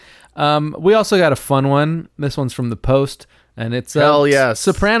We also got a fun one. This one's from the Post, and it's Hell yes.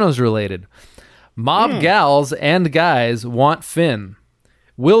 Sopranos related. Mob gals and guys want Finn.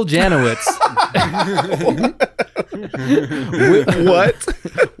 Will Janowitz. What?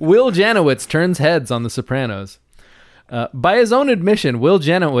 Will Janowitz turns heads on The Sopranos. By his own admission, Will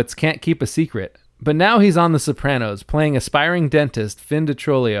Janowitz can't keep a secret. But now he's on The Sopranos, playing aspiring dentist Finn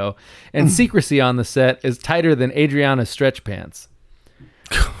DiTrolio, and secrecy on the set is tighter than Adriana's stretch pants.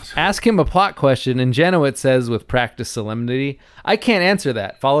 Ask him a plot question, and Janowitz says with practiced solemnity, "I can't answer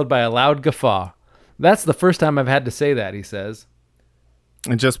that," followed by a loud guffaw. "That's the first time I've had to say that," he says.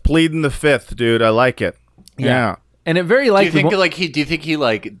 And just pleading the fifth, dude. I like it. Yeah. And it very Do you likely... think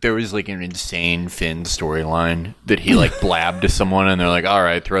there was like an insane Finn storyline that he like blabbed to someone and they're like, all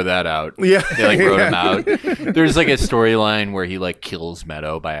right, throw that out. Yeah. They like wrote him out. There's like a storyline where he like kills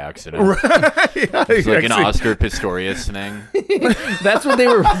Meadow by accident. Yeah, It's like an Oscar Pistorius thing. That's what they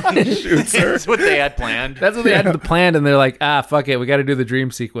were... That's what they had planned. That's what they had planned, and they're like, fuck it, we got to do the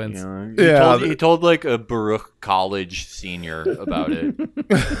dream sequence. He told like a Baruch College senior about it.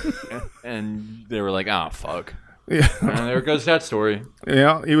 And they were like, oh, fuck. Yeah. And there goes that story.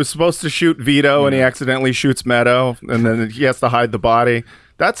 Yeah, he was supposed to shoot Vito, and he accidentally shoots Meadow, and then he has to hide the body.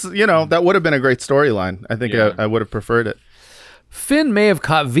 That's, that would have been a great storyline. I think I would have preferred it. Finn may have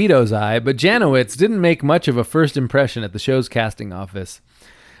caught Vito's eye, but Janowitz didn't make much of a first impression at the show's casting office.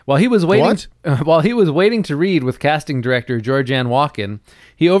 While he was waiting to read with casting director Georgianne Walken,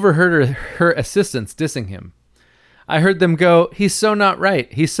 he overheard her assistants dissing him. "I heard them go, 'He's so not right.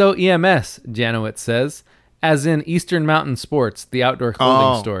 He's so EMS,'" Janowitz says, as in Eastern Mountain Sports, the outdoor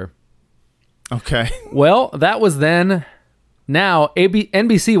clothing store. Okay. Well, that was then. Now,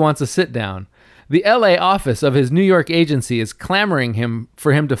 NBC wants a sit-down. The L.A. office of his New York agency is clamoring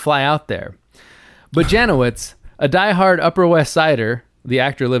for him to fly out there. But Janowitz, a diehard Upper West Sider, the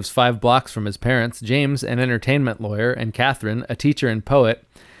actor lives 5 blocks from his parents, James, an entertainment lawyer, and Catherine, a teacher and poet,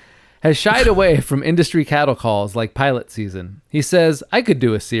 has shied away from industry cattle calls like pilot season. He says, "I could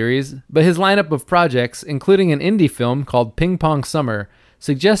do a series," but his lineup of projects, including an indie film called Ping Pong Summer,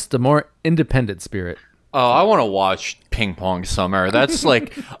 suggests a more independent spirit. Oh, I want to watch Ping Pong Summer. That's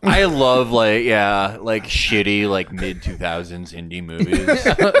like, I love like shitty like mid 2000s indie movies.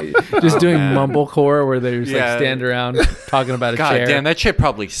 Just doing mumblecore where they just like stand around talking about a God chair. damn, that shit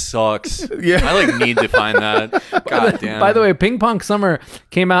probably sucks. Yeah. I like need to find that. God damn. By the way, Ping Pong Summer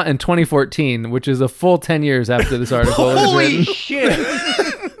came out in 2014, which is a full 10 years after this article was holy written. shit.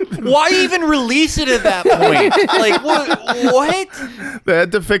 Why even release it at that point? Like what? They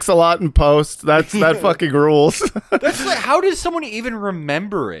had to fix a lot in post. That fucking rules. That's like, how does someone even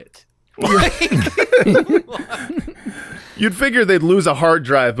remember it? You'd figure they'd lose a hard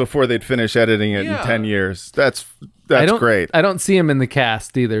drive before they'd finish editing it in 10 years. That's great. I don't see him in the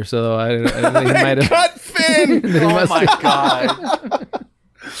cast either, so I think he might have. Cut Finn! Oh my god.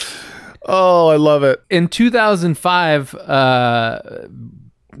 Oh, I love it. In 2005,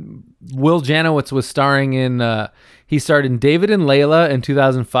 Will Janowitz was starring in. He starred in David and Layla in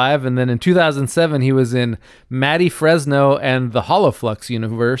 2005, and then in 2007 he was in Matty Fresno and the Holoflux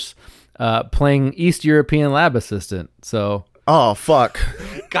universe, playing East European lab assistant. So. Oh, fuck.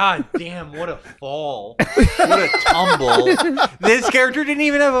 God damn, what a fall. What a tumble. This character didn't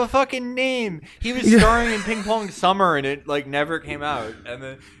even have a fucking name. He was starring in Ping Pong Summer and it like never came out. And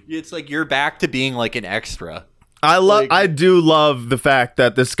then it's like you're back to being like an extra. I do love the fact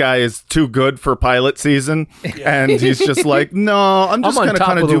that this guy is too good for pilot season, and he's just like, no, I'm just going to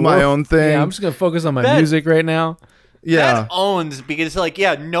kind of do my own thing. Yeah, I'm just going to focus on my music right now. Yeah. That owns, because like,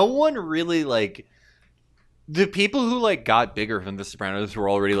 no one really like, the people who like got bigger from The Sopranos were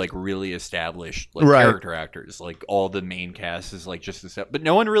already like really established like character actors. Like all the main cast is like just the but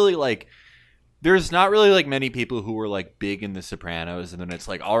no one really like, there's not really like many people who were like big in The Sopranos, and then it's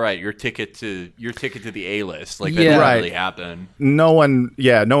like, all right, your ticket to the A-list. Like that didn't really happen. No one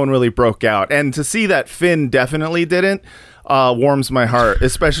really broke out. And to see that Finn definitely didn't warms my heart,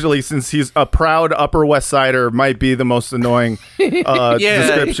 especially since he's a proud Upper West Sider, might be the most annoying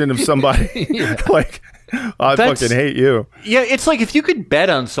description of somebody. Like, I fucking hate you. Yeah, it's like if you could bet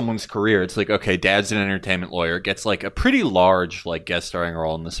on someone's career, it's like, okay, dad's an entertainment lawyer, gets like a pretty large like guest starring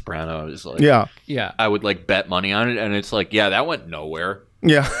role in The Sopranos. Like, yeah, I would like bet money on it, and it's like, that went nowhere.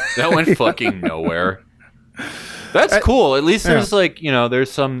 Yeah, That went fucking nowhere. That's cool. At least there's like, you know,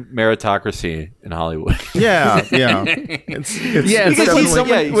 there's some meritocracy in Hollywood. Yeah. It's like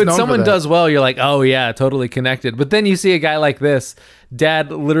definitely- when known for someone that. does well, you're like, oh yeah, totally connected. But then you see a guy like this,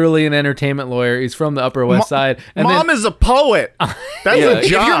 dad, literally an entertainment lawyer. He's from the Upper West Side, and Mom then, is a poet. That's Yeah, a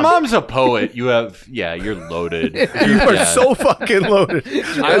if your job. mom's a poet, you're loaded. You are so fucking loaded.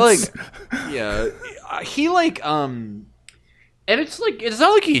 I like, yeah, he like, and it's like, it's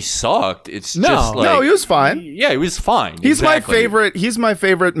not like he sucked. It's No. just like, No, he was fine. Yeah, he was fine. He's Exactly. my favorite. He's my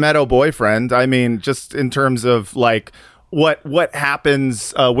favorite Meadow boyfriend. I mean, just in terms of like what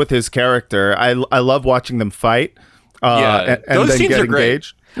happens with his character. I love watching them fight. Yeah, and those then scenes get are great.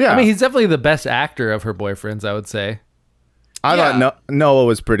 engaged. Yeah, I mean, he's definitely the best actor of her boyfriends, I would say. I thought Noah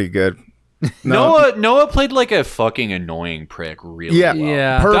was pretty good. Noah played like a fucking annoying prick really Yeah, well.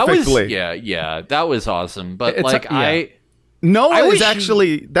 Yeah. perfectly. That was awesome. But It's like yeah. Noah I is wish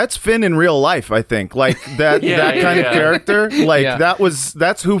actually that's Finn in real life. I think like that Yeah, that kind yeah. of character. Like Yeah.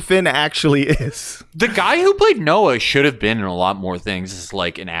 that's who Finn actually is. the guy who played Noah should have been in a lot more things as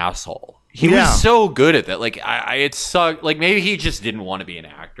like an asshole. He Yeah. was so good at that. Like it sucked. Like maybe he just didn't want to be an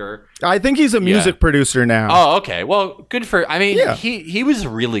actor. I think he's a music producer now. Oh, okay. Well, good for. I mean, Yeah. he was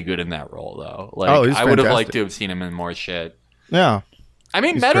really good in that role though. Like Oh, he's I would have fantastic. liked to have seen him in more shit. Yeah, I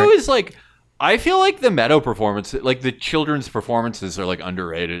mean, He's Meadow great. is like. I feel like the Meadow performance, like the children's performances, are like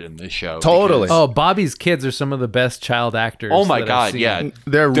underrated in this show. Totally. because- Oh, Bobby's kids are some of the best child actors. Oh my that I've god, seen. yeah,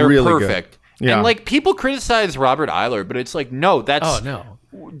 they're they're really good. perfect. Yeah. And like people criticize Robert Eiler, but it's like no, that's Oh no.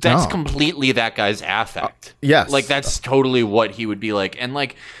 that's No. completely that guy's affect. yes. Like that's totally what he would be like. And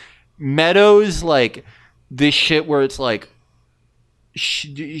like Meadows, like this shit where it's like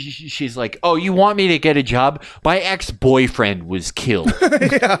she's like, oh, you want me to get a job? My ex-boyfriend was killed.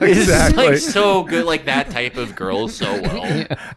 yeah, It's exactly. like so good, like that type of girl so well.